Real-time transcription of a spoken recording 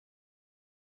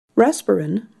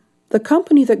Resperin, the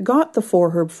company that got the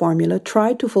 4-herb formula,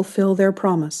 tried to fulfill their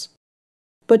promise.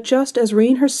 But just as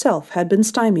Rene herself had been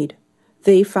stymied,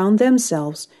 they found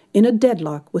themselves in a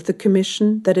deadlock with the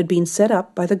commission that had been set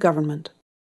up by the government.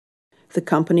 The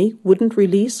company wouldn't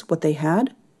release what they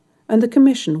had, and the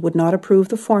commission would not approve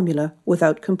the formula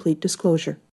without complete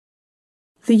disclosure.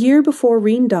 The year before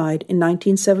Rene died in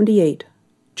 1978,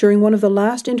 during one of the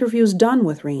last interviews done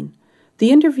with Rene,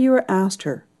 the interviewer asked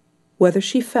her whether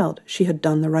she felt she had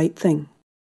done the right thing.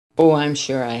 Oh, I'm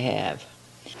sure I have.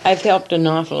 I've helped an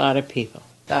awful lot of people.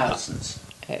 Thousands.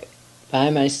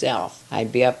 By myself.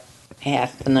 I'd be up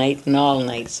half the night and all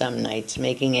night some nights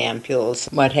making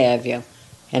ampoules, what have you,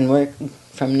 and work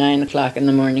from 9 o'clock in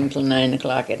the morning till 9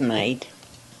 o'clock at night.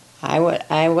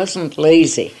 I wasn't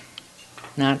lazy,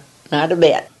 not a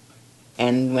bit.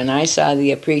 And when I saw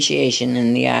the appreciation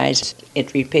in the eyes,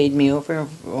 it repaid me over and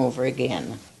over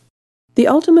again. The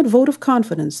ultimate vote of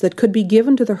confidence that could be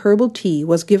given to the herbal tea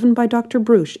was given by Dr.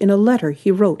 Brusch in a letter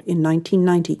he wrote in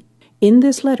 1990. In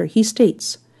this letter he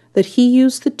states that he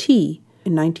used the tea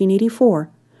in 1984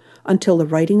 until the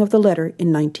writing of the letter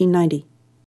in 1990.